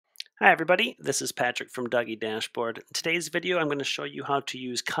Hi everybody, this is Patrick from Dougie Dashboard. In today's video, I'm going to show you how to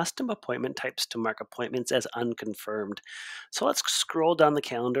use custom appointment types to mark appointments as unconfirmed. So let's scroll down the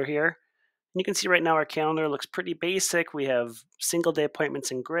calendar here. And you can see right now our calendar looks pretty basic. We have single day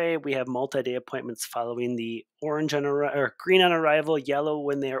appointments in gray. We have multi-day appointments following the orange on or green on arrival, yellow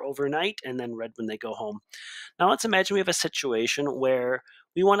when they are overnight, and then red when they go home. Now let's imagine we have a situation where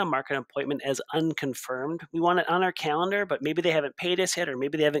we want to mark an appointment as unconfirmed. We want it on our calendar, but maybe they haven't paid us yet, or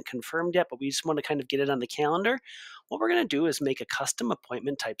maybe they haven't confirmed yet, but we just want to kind of get it on the calendar. What we're going to do is make a custom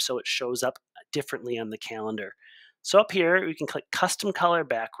appointment type so it shows up differently on the calendar. So up here, we can click custom color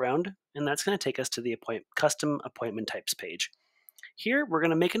background, and that's going to take us to the custom appointment types page. Here, we're going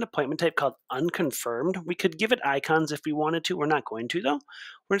to make an appointment type called unconfirmed. We could give it icons if we wanted to. We're not going to, though.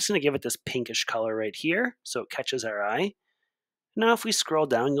 We're just going to give it this pinkish color right here so it catches our eye. Now, if we scroll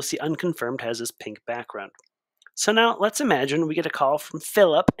down, you'll see unconfirmed has this pink background. So now let's imagine we get a call from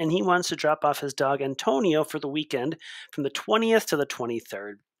Philip, and he wants to drop off his dog Antonio for the weekend from the 20th to the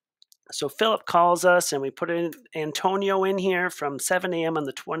 23rd. So Philip calls us and we put in Antonio in here from 7 a.m. on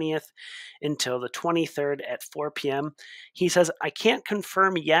the 20th until the 23rd at 4 p.m. He says, I can't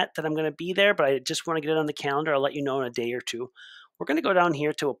confirm yet that I'm going to be there, but I just want to get it on the calendar. I'll let you know in a day or two. We're going to go down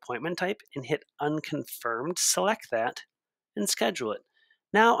here to appointment type and hit unconfirmed, select that, and schedule it.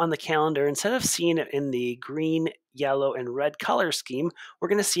 Now on the calendar, instead of seeing it in the green, yellow, and red color scheme, we're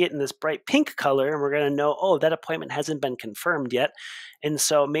going to see it in this bright pink color, and we're going to know, oh, that appointment hasn't been confirmed yet. And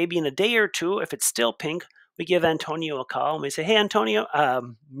so maybe in a day or two, if it's still pink, we give Antonio a call and we say, hey, Antonio,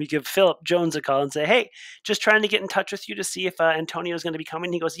 we give Philip Jones a call and say, hey, just trying to get in touch with you to see if Antonio is going to be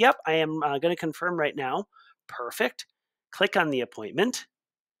coming. He goes, yep, I am going to confirm right now. Perfect. Click on the appointment,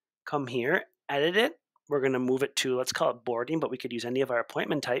 come here, edit it. We're going to move it to, let's call it boarding, but we could use any of our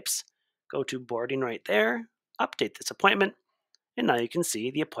appointment types. Go to boarding right there, update this appointment, and now you can see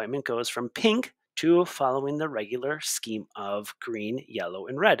the appointment goes from pink to following the regular scheme of green, yellow,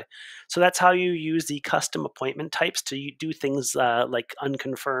 and red. So that's how you use the custom appointment types to do things like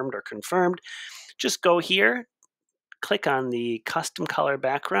unconfirmed or confirmed. Just go here, click on the custom color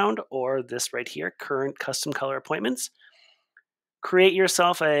background or this right here, current custom color appointments. Create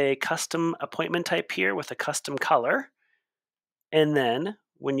yourself a custom appointment type here with a custom color. And then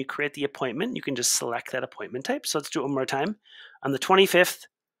when you create the appointment, you can just select that appointment type. So let's do it one more time. On the 25th,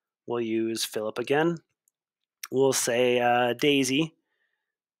 we'll use Philip again. We'll say Daisy.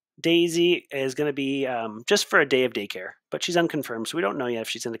 Daisy is going to be just for a day of daycare, but she's unconfirmed, so we don't know yet if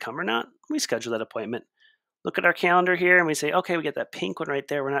she's going to come or not. We schedule that appointment. Look at our calendar here, and we say, okay, we get that pink one right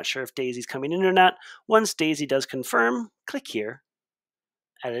there. We're not sure if Daisy's coming in or not. Once Daisy does confirm, click here,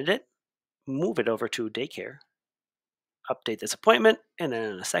 edit it, move it over to daycare, update this appointment, and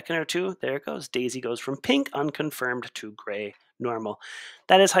then in a second or two, there it goes. Daisy goes from pink, unconfirmed, to gray, normal.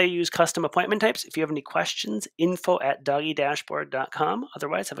 That is how you use custom appointment types. If you have any questions, info@doggiedashboard.com.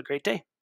 Otherwise, have a great day.